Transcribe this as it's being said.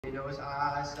You know, it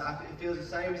feels the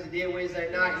same as it did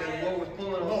Wednesday night. You know, the Lord was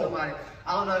pulling on somebody.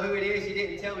 I don't know who it is. He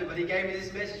didn't tell me, but He gave me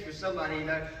this message for somebody. You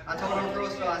know, I told him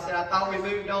Russell, I said, I thought we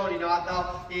moved on. You know, I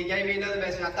thought He gave me another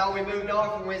message. I thought we moved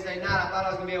on from Wednesday night. I thought I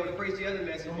was going to be able to preach the other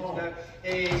message. But,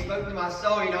 you know, He spoke to my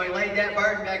soul. You know, He laid that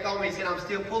burden back on me. He said, I'm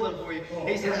still pulling for you.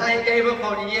 He said, I ain't gave up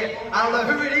on you yet. I don't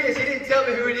know who it is. He didn't tell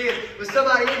me who it is, but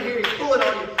somebody in here is pulling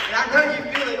on you. And I know you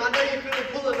feel Him. I know you feel Him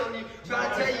pulling on you, trying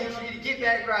to tell you need to get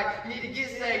back right. You need to get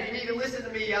saved. You need to listen to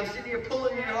me. I'm sitting here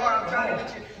pulling your heart. I'm trying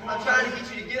to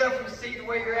get you to get up from the seat to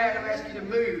where you're at. I'm asking you to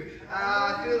move.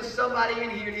 I feel somebody in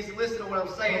here needs to listen to what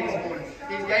I'm saying this morning.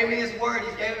 He's gave me this word.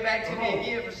 He's gave it back to me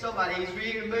again for somebody. He's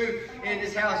ready to move in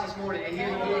this house this morning and hear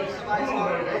somebody's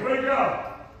heart today. Obey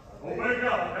God. Obey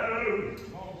God. Hallelujah.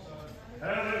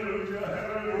 Hallelujah.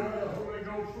 Hallelujah. Holy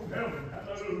Ghost from heaven.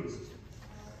 Hallelujah.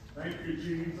 Thank you,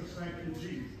 Jesus. Thank you,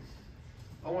 Jesus.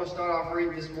 I want to start off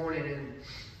reading this morning in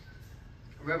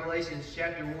Revelation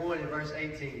chapter 1 and verse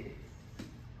 18.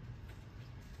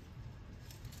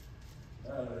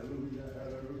 Hallelujah,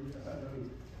 hallelujah, hallelujah.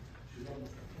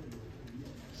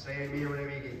 Say amen whenever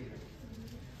you get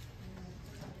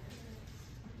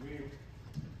there.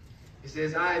 It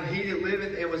says, I am He that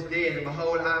liveth and was dead, and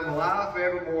behold, I am alive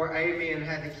forevermore. Amen. And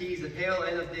have the keys of hell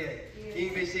and of death. You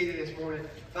can be seated this morning.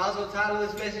 If I was going to title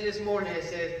this message this morning, it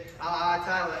says, I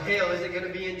titled it, Hell, Is It Going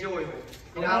to Be Enjoyable?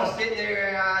 You know, I was sitting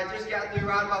there, I just got through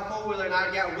riding my four-wheeler, and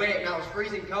I got wet, and I was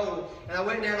freezing cold. And I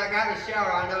went down, and I got in the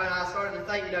shower, I know, and I started to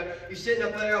think, you know, you're sitting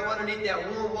up there up underneath that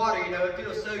warm water, you know, it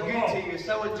feels so good to you, it's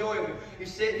so enjoyable. You're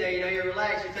sitting there, you know, you're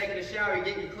relaxed, you're taking a shower, you're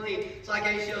getting clean. It's like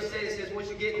H.L. said, it says, once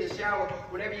you get in the shower,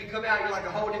 whenever you come out, you're like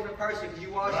a whole different person, because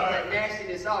you wash all that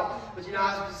nastiness off. But, you know,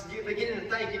 I was just beginning to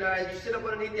think, you know, as you sit up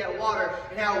underneath that water,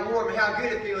 and how warm and how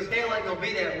good it feels, hell ain't going to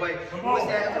be that way.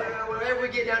 Whenever we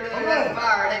get down there in that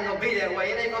fire, it ain't going to be that way.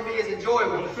 It ain't going to be as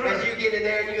enjoyable as you get in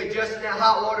there and you adjust in that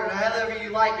hot water to however you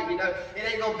like it, you know. It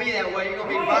ain't going to be that way. You're going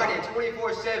to be burning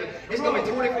 24/7. It's going to be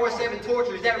 24/7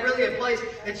 torture. Is that really a place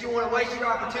that you want to waste your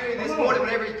opportunity this morning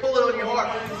whenever He's pulling on your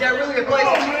heart? Is that really a place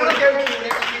that you want to go to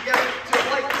whenever you go to a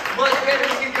place much better?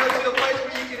 You can go to a place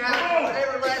where you can have an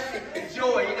everlasting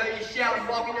joy. You know, you shout and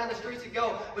walking down the streets of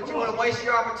gold, but you want to waste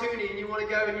your opportunity and you want to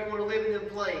go and you want to live in them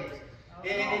flames.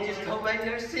 And it just don't make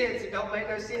no sense. It don't make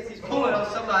no sense. He's pulling on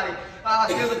somebody. I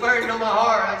feel the burden on my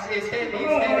heart. It's heavy.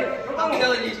 It's heavy. I'm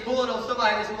telling you, He's pulling on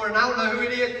somebody this morning. I don't know who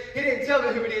it is. He didn't tell me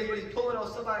who it is, but He's pulling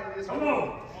on somebody this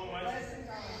morning.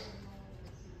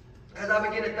 As I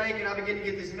begin to think and I begin to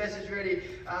get this message ready,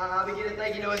 I begin to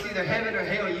think, you know, it's either heaven or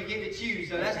hell. You get to choose.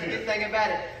 So that's the good thing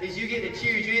about it, is you get to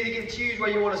choose. You either get to choose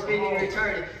where you want to spend your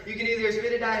eternity. You can either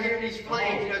spend it out here in these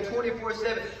flames, you know,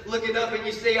 24/7, looking up and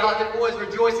you see all the boys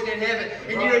rejoicing in heaven,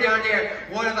 and you're down there,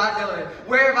 what have I done?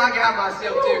 Where have I got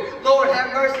myself to? Lord,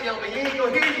 have mercy on me. He ain't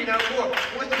going to hear you no more.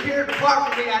 Once you hear,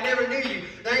 depart from me, I never knew you.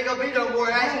 There ain't going to be no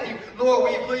more asking you, Lord,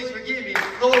 will you please forgive me?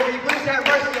 Lord, will you please have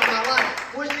mercy on my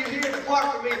life? Once you hear,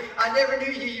 depart from me, I never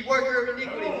knew you, you worker of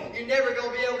iniquity. You're never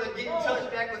going to be able to get in touch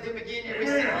back with Him again. You'll be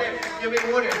sitting there, you'll be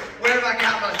wondering, where have I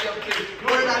got myself to?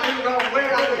 What did I do wrong? Where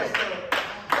did I mess up?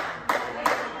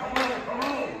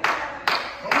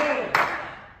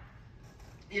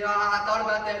 You know, I thought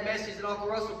about that message that Uncle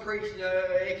Russell preached. You know,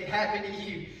 it can happen to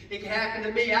you. It can happen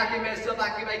to me. I can mess up. I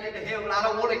can make it to hell, but I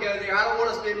don't want to go there. I don't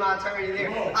want to spend my eternity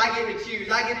there. I get to choose.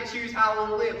 I get to choose how I want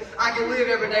to live. I can live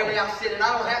every day without sinning.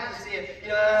 I don't have to sin. You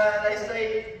know, they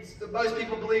say, most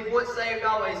people believe once saved,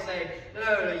 always saved.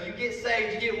 No. You get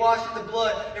saved, you get washed in the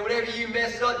blood, and whenever you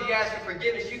mess up, you ask for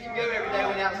forgiveness. You can go every day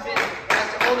without sinning.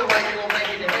 That's the only way you're going to make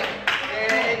it to heaven.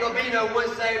 It ain't going to be no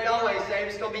once saved, always saved.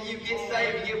 It's going to be you get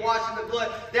saved, you get washed in the blood.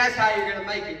 That's how you're going to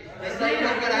make it. They say you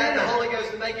don't got to have the Holy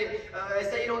Ghost to make it. They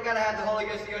say you don't got to have the Holy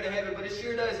Ghost to go to heaven, but it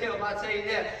sure does help. I tell you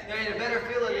that. There ain't a better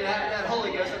feeling than having that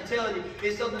Holy Ghost. I'm telling you,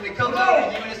 it's something that comes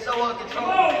over you and it's so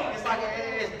uncontrollable. It's like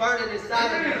it's burning inside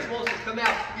of you. It wants to come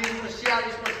out. You just want to shout,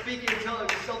 you just want to speak in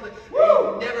tongues. It's something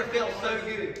you never felt so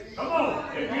good. Come on,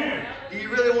 amen. Do you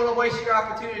really want to waste your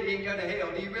opportunity and go to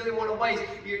hell? Do you really want to waste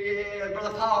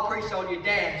Brother Paul preached on your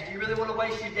dash? Do you really want to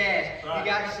waste your dash? You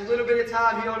got just a little bit of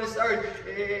time here on this earth.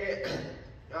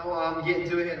 Oh, I'm getting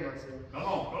too ahead of myself. Come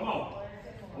on.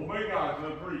 Obey God,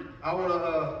 let preach.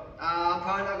 I'm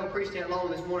probably not going to preach that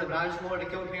long this morning, but I just wanted to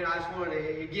come up here and I just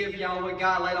wanted to give y'all what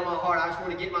God laid on my heart. I just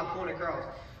want to get my point across.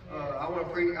 I want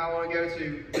to go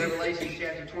to Revelation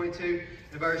chapter 22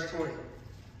 and verse 20.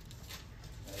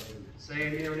 Say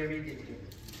amen whenever you get to it.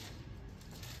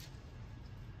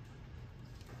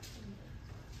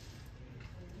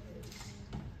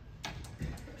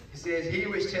 It says, He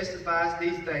which testifies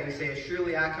these things says,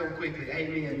 surely I come quickly.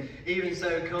 Amen. Even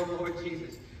so, come Lord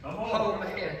Jesus. Oh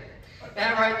man.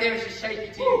 That right there should shake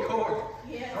you to your core.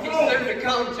 He's soon to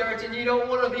come, church, and you don't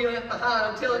want to be left behind.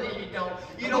 I'm telling you, you don't.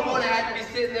 You don't want to have to be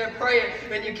sitting there praying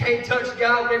and you can't touch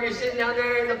God whenever you're sitting down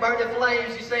there in the burning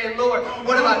flames. You're saying, Lord,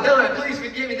 what have I done? Please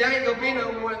forgive me. There ain't going to be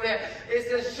no more of that. It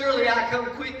says, surely I come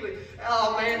quickly.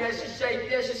 Oh, man, that should shake you.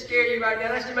 That should scare you right now.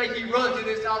 That should make you run to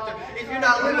this altar. If you're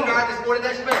not living right this morning,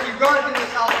 that should make you run to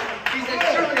this altar. He said,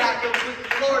 surely I come quickly.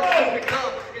 The Lord is soon to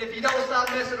come. And if you don't stop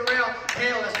messing around,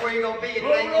 hell, that's where you're going to be. And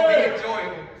it ain't going to be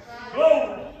enjoyable.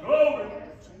 Glory, glory.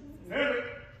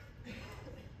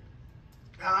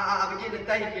 I begin to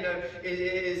think,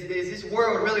 is this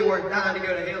world really worth dying to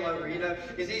go to hell over?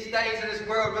 Is these things in this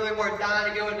world really worth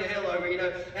dying to go into hell over?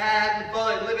 Having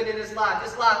fun, living in this life.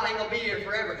 This life ain't gonna be here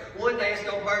forever. One day it's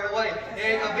gonna burn away. It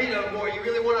ain't gonna be no more. You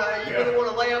really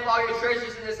wanna lay up all your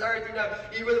treasures in this earth.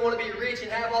 You really want to be rich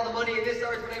and have all the money in this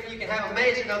earth. Whenever you can have a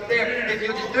mansion up there, if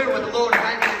you'll just do what the Lord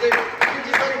had you to do. If you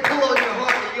just let Him pull on your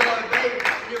heart, and you'll obey Him,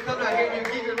 and you'll come out here and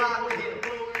you'll give your life to Him.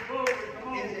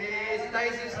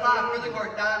 Things in this life really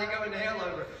worth dying to go into hell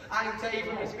over. I can tell you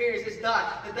from experience, it's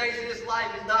not. The things in this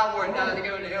life is not worth dying to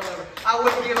go into hell over. I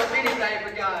wouldn't give up anything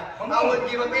for God. I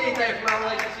wouldn't give up anything for my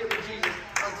relationship with Jesus.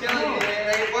 I'm telling you, it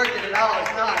ain't worth it at all.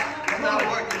 It's not. It's not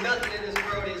worth it. Nothing in this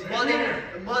world is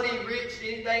money, rich,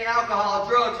 anything, alcohol,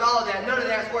 drugs, all of that. None of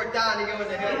that's worth dying to go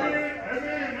into hell over.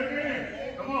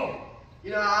 Amen. Come on.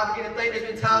 I begin to think there's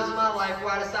been times in my life where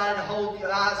I decided to hold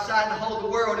the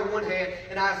world in one hand,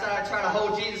 and I decided to try to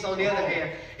hold Jesus on the other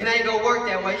hand. It ain't gonna work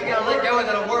that way. You gotta let go of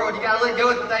the world. You gotta let go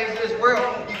of the things in this world.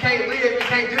 You can't live. You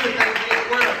can't do the things in this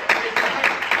world.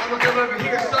 I'm gonna come over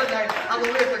here Sunday. I'm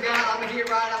gonna live for God. I'm gonna get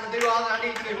right. I'm gonna do all that I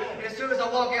need to do. And as soon as I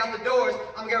walk out the doors,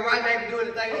 I'm gonna go right back to doing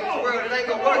the things in this world. It ain't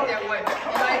gonna work that way.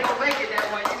 You ain't gonna make it that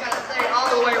way. You gotta stay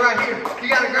all the way right here. You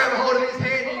gotta grab a hold of His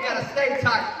hand and you gotta stay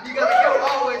tight. You gotta go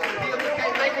always with Him. You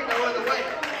can't make it no other way.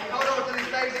 You hold on to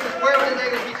these things in this world and they're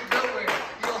gonna get you nowhere.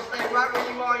 You're gonna stay right where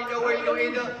you are. You know where you're gonna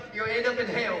end up? You're gonna end up in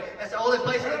hell. That's the only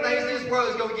place the things in this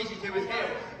world is gonna get you to is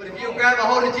hell. But if you'll grab a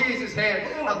hold of Jesus' hand,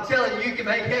 I'm telling you, you can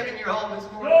make heaven your home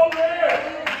this morning.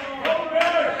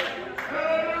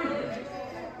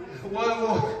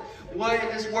 What in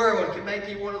this world can make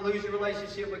you want to lose your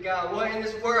relationship with God? What in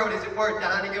this world is it worth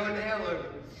dying to go into hell over?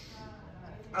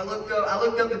 I looked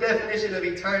up the definition of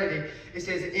eternity. It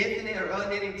says infinite or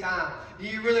unending time. Do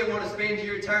you really want to spend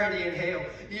your eternity in hell?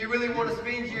 Do you really want to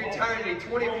spend your eternity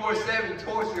 24/7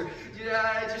 torture?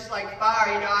 It's just like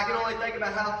fire. I can only think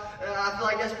about how I feel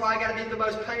like that's probably got to be the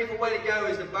most painful way to go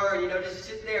is to burn. Just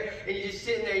sit there and you're just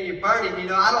sitting there and you're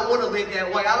burning. I don't want to live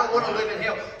that way. I don't want to live in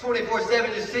hell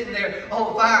 24/7 just sitting there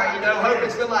on fire. Hoping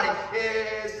somebody.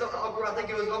 I think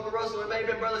it was Uncle Russell. It may have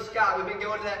been Brother Scott. We've been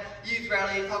going to that youth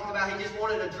rally. He talked about he just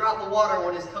wanted a drop of water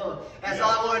on his tongue. That's all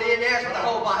I wanted. He didn't ask for the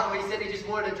whole Bible. He said he just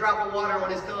wanted a drop of water on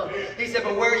his tongue. He said,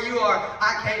 but where you are,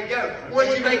 I can't go.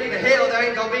 Once you make it to hell, there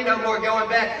ain't going to be no more going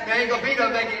back. There ain't going to be no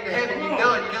making it to heaven. You're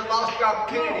done. You done lost your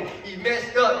opportunity. You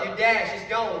messed up. Your dash is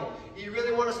gone. You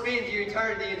really want to spend your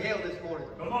eternity in hell this morning?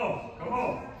 Come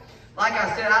on. Like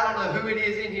I said, I don't know who it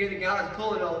is in here that God is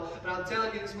pulling on, but I'm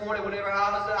telling you this morning, whenever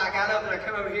I got up and I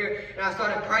come over here and I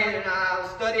started praying and I was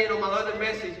studying on my other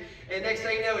message, and next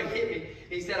thing you know, it hit me.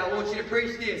 He said, I want you to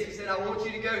preach this. He said, I want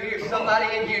you to go here.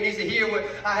 Somebody in here needs to hear what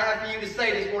I have for you to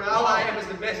say this morning. All I am is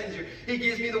the messenger. He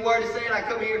gives me the word to say, and I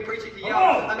come here and preach it to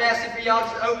y'all. I'm asking for y'all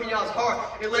to open y'all's heart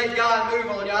and let God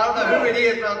move on y'all. I don't know who it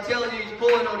is, but I'm telling you, He's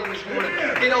pulling on you this morning.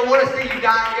 He don't want to see you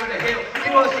die and go to hell. He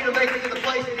wants you to make it to the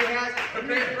place that He has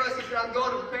prepared for us. He said, I'm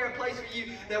going to prepare a place for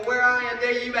you that where I am,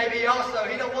 there you may be also.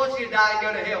 He don't want you to die and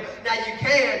go to hell. Now you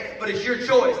can, but it's your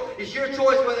choice. It's your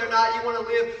choice whether or not you want to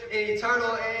live in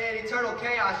eternal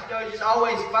chaos. It's just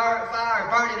always fire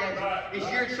burning at you. It's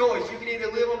your choice. You can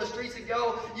either live on the streets of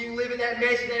gold, you can live in that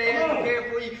mansion that He has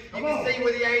prepared for you, you can sing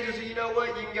with the angels, or you know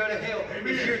what, you can go to hell.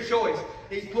 It's your choice.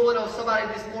 He's pulling on somebody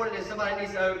this morning and somebody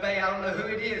needs to obey. I don't know who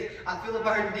it is. I feel a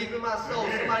burden deep in my soul.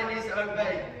 Somebody needs to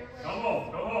obey. Come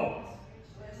on.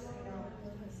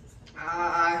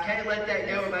 I can't let that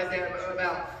go about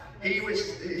He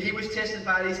was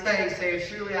testifying these things, saying,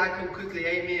 surely I come quickly,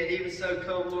 amen. Even so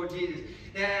come, Lord Jesus.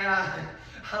 Now,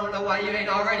 I don't know why you ain't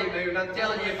already moved. I'm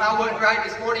telling you, if I wasn't right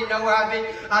this morning, you know where I'd be?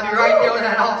 I'd be right there on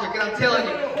that altar. Because I'm telling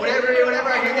you, whenever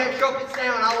I hear that trumpet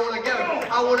sound, I want to go.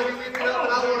 I want to be lifted up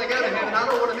and I want to go to heaven. I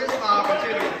don't want to miss my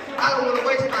opportunity. I don't want to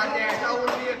waste my dash. I want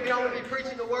to be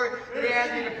preaching the word that He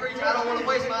asked me to preach. I don't want to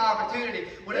waste my opportunity.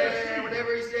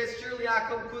 Whenever He says, surely I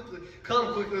come quickly.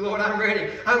 Come quickly, Lord, I'm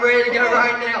ready. I'm ready to go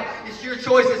right now. It's your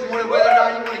choice this morning whether or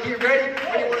not you want to get ready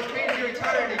or you want to spend your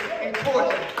eternity in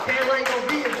torture. Hell ain't going to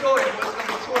be enjoyable. It's going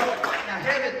to be torture. Now,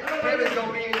 heaven's going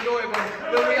to be enjoyable.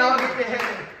 When we all get to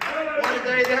heaven, one the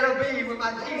day that'll be when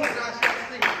my Jesus I shall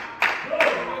see.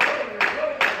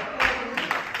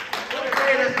 What a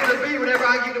day that's going to be whenever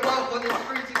I get to walk on the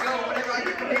streets and go, whenever I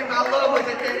get to meet my loved ones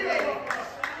at that day.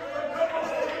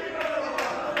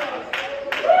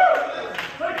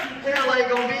 Hell ain't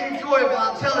going to be enjoyable.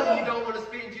 I'm telling you, you don't want to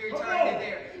spend your eternity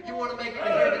there. You want to make it to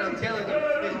heaven, I'm telling you.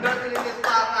 There's nothing in this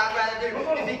life I'd rather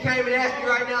do. If he came and asked me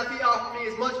right now, if he offered me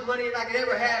as much money as I could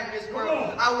ever have in this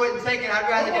world, I wouldn't take it. I'd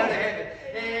rather go to heaven.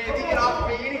 And if he could offer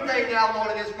me anything that I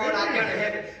want in this world, I'd go to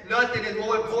heaven. Nothing is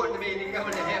more important to me than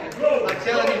going to heaven. I'm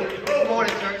telling you, this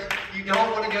morning, church, you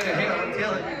don't want to go to hell. I'm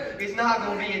telling you. It's not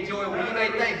going to be enjoyable. You may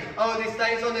think, oh, these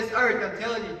things on this earth, I'm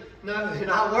telling you, no, it's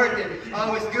not worth it.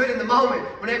 Oh, it's good in the moment.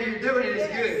 Whenever you're doing it,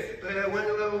 it's good. But when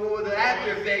the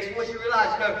after effects, once you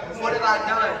realize, you know, what have I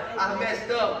done? I messed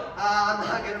up. I'm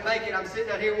not going to make it. I'm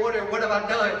sitting out here wondering, what have I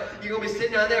done? You're going to be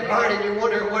sitting out there burning. You're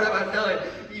wondering, what have I done?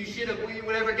 You should have,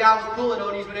 whenever God was pulling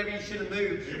on you, whenever you should have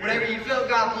moved. Whenever you felt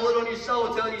God pulling on your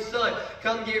soul, telling you, son,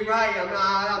 come get right.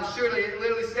 I'm sure it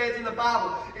literally says in the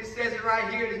Bible. It says it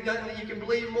right here. There's nothing that you can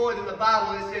believe more than the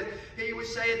Bible. It says, he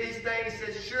was saying these things. He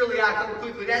says, surely I come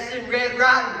quickly. That's in red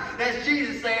writing. That's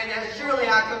Jesus saying that. Surely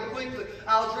I come quickly.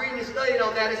 I was reading and studying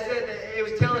on that. It said that it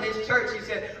was telling his church. He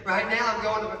said, right now I'm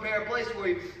going to prepare a place for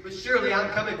you. But surely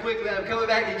I'm coming quickly. I'm coming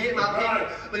back to get my people.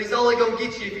 But he's only going to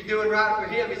get you if you're doing right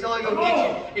for him. He's only going to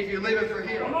get you if you're living for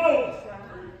him.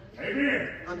 Amen.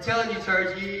 I'm telling you,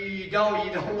 church, you don't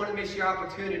want to miss your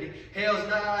opportunity. Hell's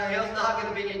not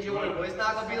going to be enjoyable. It's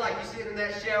not going to be like you sitting in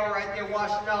that shower right there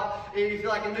washing off and you feel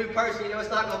like a new person. You know, it's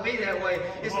not going to be that way.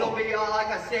 It's going to be, like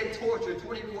I said, torture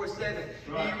 24/7.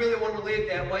 You really want to live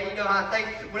that way. You know, I think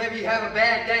whenever you have a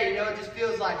bad day, you know, it just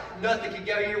feels like nothing can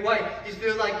go your way. It just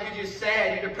feels like you're just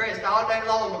sad, you're depressed all day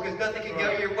long because nothing can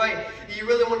go your way. You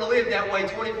really want to live that way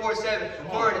 24/7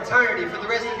 for an eternity, for the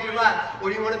rest of your life. Or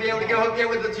do you want to be able to go up there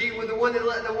with the one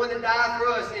that died for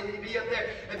us and be up there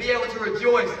and be able to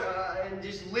rejoice and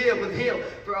just live with him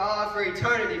for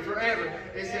eternity, forever.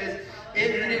 It says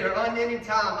infinite or unending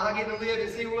time. I get to live and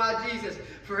see my Jesus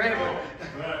forever.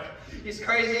 It's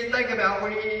crazy to think about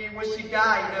once you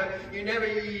die, you know,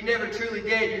 you're never truly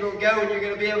dead. You're going to go and you're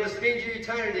going to be able to spend your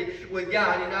eternity with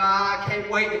God. You know, I can't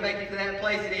wait to make it to that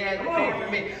place that he has prepared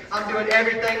for me. I'm doing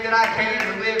everything that I can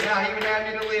to live how he would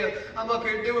have me to live. I'm up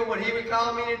here doing what he would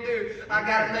call me to do. I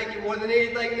got to make it more than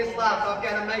anything in this life. I've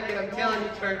got to make it. I'm telling you,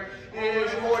 church.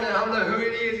 This morning, I don't know who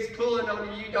it is pulling on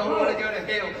you. You don't want to go to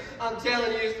hell. I'm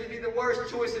telling you, it's to be the worst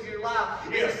choice of your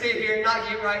life is to sit here and not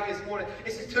get right this morning.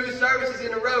 This is 2 services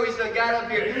in a row. He's done got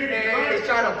up here and he's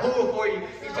trying to pull for you.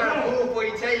 He's trying to pull for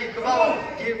you, tell you, come on,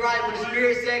 get right. When the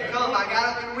Spirit said come, I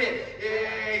got up and went.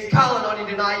 He's calling on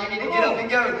you tonight. You need to get up and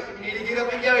go. You need to get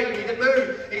up and go. You need to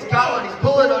move. He's calling. He's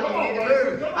pulling on you. You need to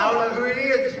move. I don't know who it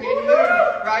is, but you need to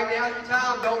move. Right now is your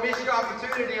time. Don't miss your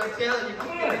opportunity. I'm telling you,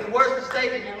 it'll be the worst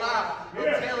mistake in your life.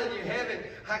 I'm telling you, heaven,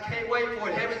 I can't wait for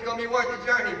it. Heaven's going to be worth the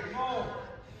journey.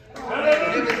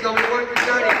 Heaven's going to be worth the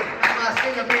journey. I've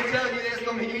been telling you that it's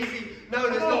going to be easy. No,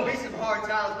 there's going to be some hard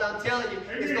times, but I'm telling you,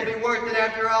 it's going to be worth it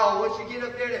after all. Once you get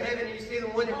up there to heaven and you see the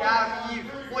one that died for you,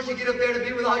 once you get up there to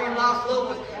be with all your lost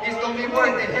loved ones, it's going to be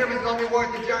worth it. Heaven's going to be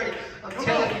worth the journey. I'm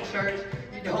telling you, church,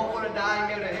 you don't want to die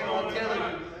and go to hell.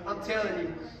 I'm telling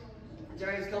you.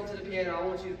 James, come to the piano. I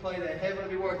want you to play that. Heaven will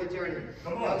be worth the journey.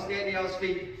 Y'all stand to y'all's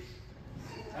feet.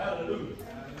 Hallelujah.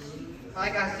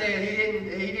 Like I said,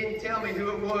 he didn't tell me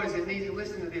who it was that needs to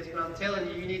listen to this, but I'm telling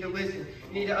you, you need to listen.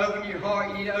 You need to open your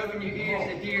heart. You need to open your ears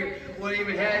and hear what he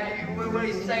would have you, what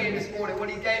he's saying this morning, what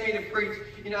he gave me to preach.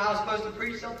 You know, I was supposed to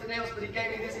preach something else, but he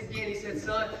gave me this again. He said,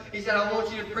 son, he said, I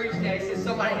want you to preach that. He said,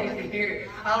 somebody needs to hear it.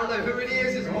 I don't know who it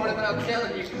is this morning, but I'm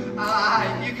telling you, if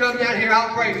you come down here,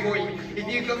 I'll pray for you. If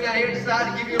you come down here and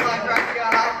decide to give your life right to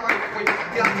God, I'll pray for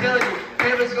you. I'm telling you,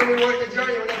 heaven's going to be worth the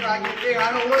journey whenever I get there.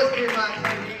 I don't want to spend my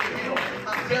eternity in hell.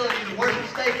 I'm telling you, the worst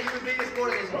mistake you would be this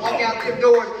morning is walk out them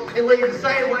doors and leave the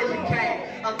same way you came.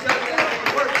 I'm telling you, that's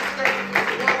the worst mistake.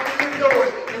 Walk out them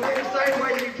doors and leave the same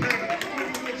way you came. You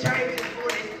need to change this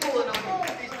morning. He's pulling on you.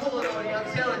 He's pulling on you. I'm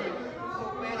telling you.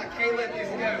 Oh, man, I can't let this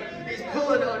go. He's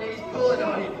pulling on you. He's pulling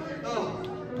on you. Oh.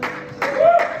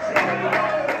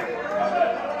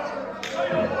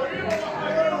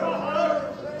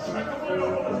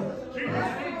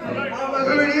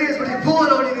 Who it is, but he's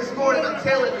pulling on you this morning. I'm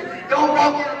telling you, don't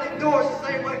walk out the doors the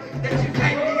same way that you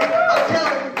came in. I'm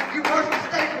telling you, your worst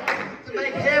mistake to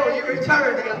make hell your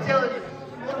eternity. I'm telling you,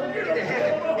 get to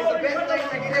heaven. It's the best thing that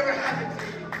can ever happen to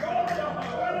you.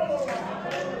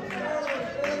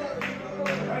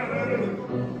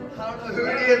 I don't know who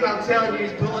it is it, but I'm telling you,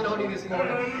 He's pulling on you this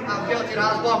morning. I felt it.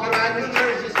 I was walking around this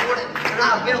church this morning, and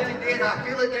I felt it then. I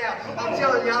feel it now. I'm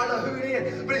telling you, I don't know who it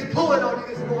is, but He's pulling on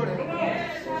you this morning.